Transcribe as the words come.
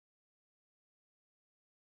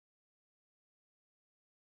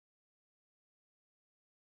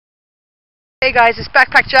Hey guys, it's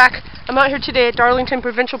Backpack Jack. I'm out here today at Darlington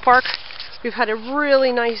Provincial Park. We've had a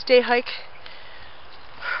really nice day hike.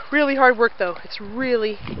 Really hard work though. It's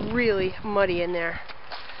really muddy in there.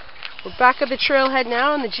 We're back at the trailhead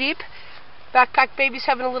now in the Jeep. Backpack Baby's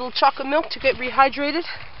having a little chocolate milk to get rehydrated.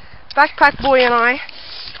 Backpack Boy and I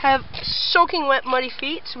have soaking wet muddy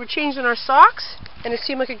feet, so we're changing our socks, and it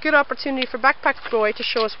seemed like a good opportunity for Backpack Boy to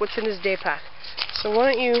show us what's in his day pack. So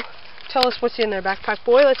why don't you tell us what's in there, Backpack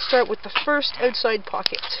Boy. Let's start with the first outside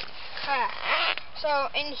pocket. So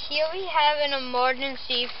in here we have an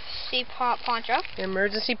emergency poncho. An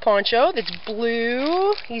emergency poncho that's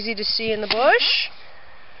blue, easy to see in the bush.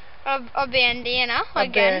 A bandana,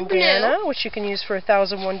 blue, which you can use for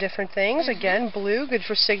 1,001 different things. Again, blue, good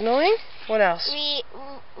for signaling. What else? We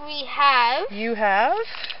have. You have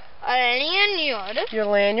a lanyard. Your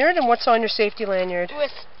lanyard, and what's on your safety lanyard?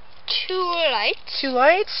 With two lights. Two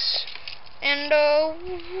lights. And a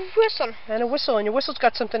whistle. And a whistle. And your whistle's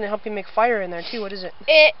got something to help you make fire in there too. What is it?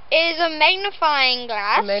 It is a magnifying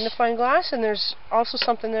glass. A magnifying glass, and there's also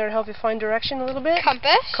something there to help you find direction a little bit.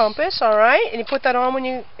 Compass. Compass, alright. And you put that on when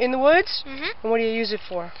you're in the woods? And what do you use it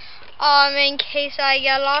for? In case I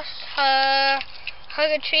get lost, hug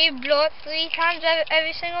a tree, blow it 3 times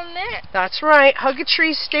every single minute. That's right. Hug a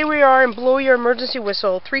tree, stay where you are, and blow your emergency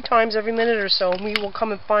whistle 3 times every minute or so, and we will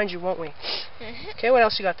come and find you, won't we? Okay, what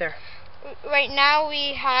else you got there? Right now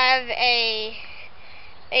we have a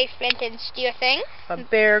flint and steel thing. A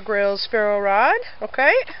Bear Grylls ferro rod.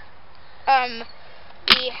 Okay.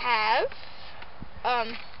 We have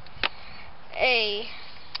a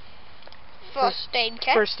first aid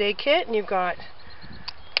kit. First aid kit, and you've got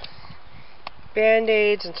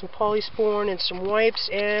band-aids and some polysporin and some wipes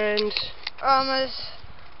and a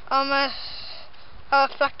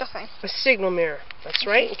reflector thing. A signal mirror. That's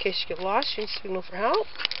right. In case you get lost, you can signal for help.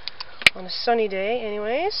 On a sunny day,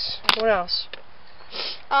 anyways. What else?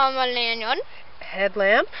 A lanyard.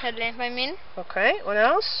 Headlamp. Headlamp, I mean. Okay, what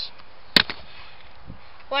else?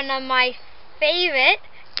 One of my favorite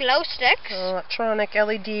glow sticks. Electronic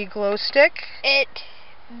LED glow stick.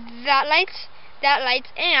 That lights,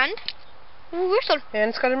 and a whistle. And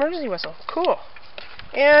it's got an emergency whistle. Cool.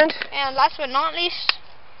 And last but not least,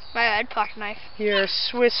 my red pocket knife. Your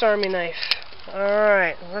Swiss Army knife.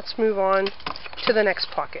 Alright, let's move on to the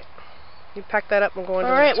next pocket. You pack that up and we'll go on to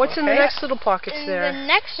the next one. What's in the next little pockets there? In the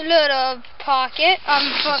next little pocket,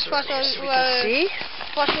 first we'll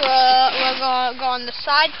go on the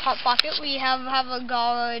side pocket. We have a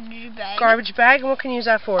garbage bag. Garbage bag, and what can you use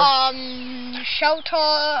that for?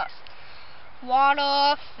 Shelter,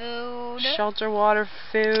 water, food. Shelter, water,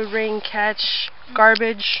 food, rain catch,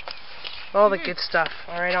 garbage, all the good stuff.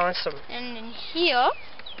 Alright, awesome. And in here,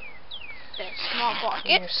 the small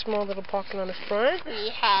pocket. Your small little pocket on the front. We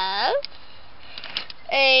have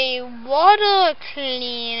a water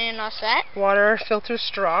cleaner set. Water filter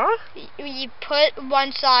straw. You put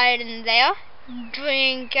one side in there,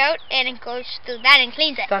 drink out, and it goes through that and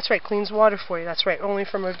cleans it. That's right, cleans water for you. That's right, only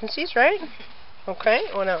for emergencies, right? Okay,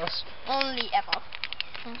 what else? Only ever.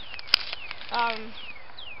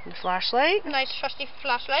 Your flashlight. Nice trusty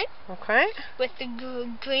flashlight. Okay. With the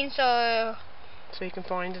green so you can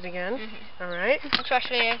find it again. Alright.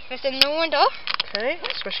 Especially if it's in the winter. Okay,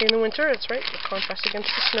 especially in the winter, that's right. The contrast against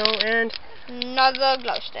the snow, and another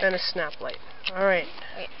glow stick. And a snap light. Alright.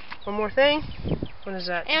 One more thing. What is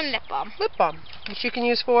that? And lip balm. Lip balm. Which you can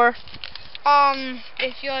use for?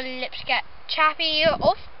 If your lips get chappy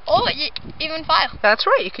or even file. That's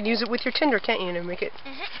right. You can use it with your Tinder, can't you, to make it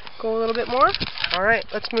go a little bit more? Alright,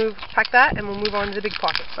 let's pack that, and we'll move on to the big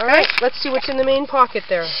pocket. Alright, let's see what's in the main pocket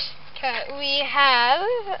there. Okay, we have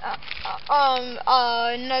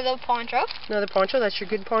another poncho. Another poncho, that's your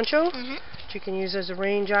good poncho? Which you can use as a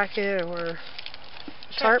rain jacket or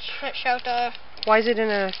tarp. Shelter. Why is it in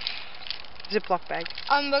a Ziploc bag?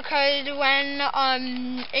 Because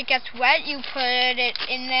when it gets wet, you put it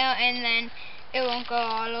in there and then it won't go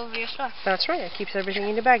all over your stuff. That's right, it keeps everything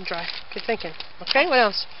in the bag dry. Good thinking. Okay, what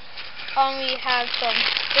else? We have some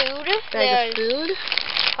food. Bag of food.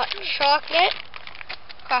 Hot chocolate.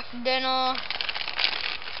 Craft dinner,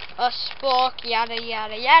 a spork, yada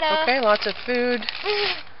yada yada. Okay, lots of food.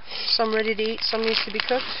 Some ready to eat, some needs to be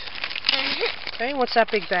cooked. Okay, what's that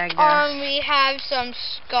big bag there? We have some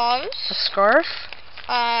scarves. A scarf.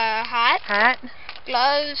 Hat. Hat.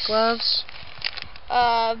 Gloves. Gloves.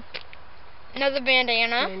 Another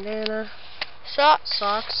bandana. Bandana. Socks.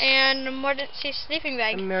 Socks. And an emergency sleeping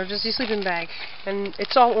bag. Emergency sleeping bag. And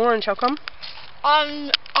it's all orange, how come?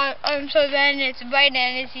 So then it's bright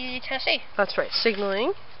and it's easy to see. That's right,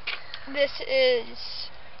 signaling. This is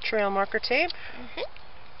trail marker tape.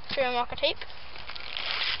 Trail marker tape.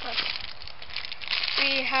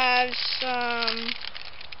 We have some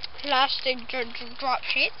plastic drop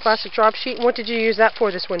sheets. Plastic drop sheet. And what did you use that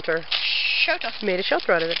for this winter? Shelter. Made a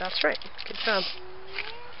shelter out of it. That's right. Good job.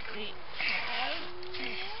 We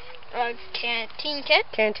have a canteen kit.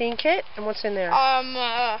 Canteen kit. And what's in there?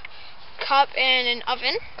 A cup and an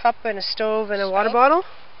oven. Cup and a stove and a water bottle.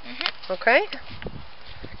 Okay.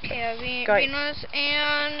 Carabiners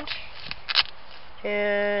and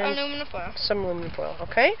aluminum foil. Some aluminum foil.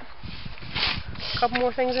 Okay. A couple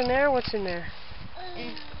more things in there. What's in there?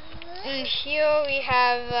 And here we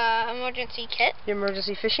have emergency kit. The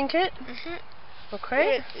emergency fishing kit.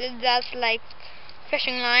 Okay. That's like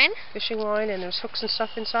fishing line. Fishing line, and there's hooks and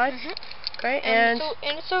stuff inside. Okay. And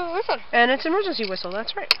it's a whistle. And it's an emergency whistle.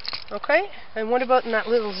 That's right. Okay. And what about in that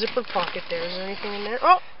little zipper pocket there? Is there anything in there?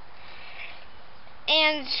 Oh.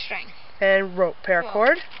 And string. And rope,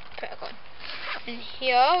 paracord. Paracord. And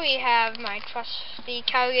here we have my trusty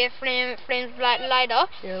Calgary Flames lighter.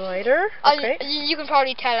 Your lighter. Okay. You can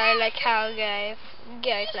probably tell I like Calgary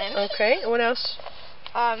Flames. Okay. What else?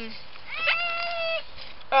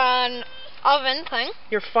 An oven thing.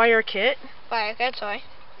 Your fire kit. Fire kit, sorry.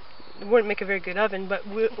 It wouldn't make a very good oven, but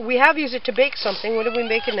we have used it to bake something. What did we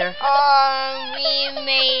make in there? We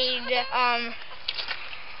made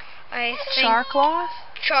I think char cloth.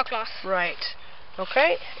 Char cloth. Right.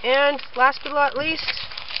 Okay. And last but not least,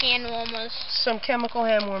 hand warmers. Some chemical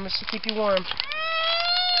hand warmers to keep you warm.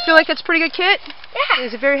 Feel like it's a pretty good kit? Yeah.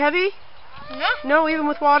 Is it very heavy? No. No, even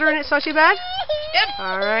with water in it, it's not too bad? Good.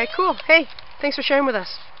 All right, cool. Hey, thanks for sharing with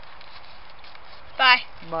us. Bye.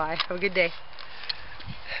 Bye. Have a good day.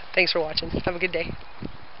 Thanks for watching. Have a good day.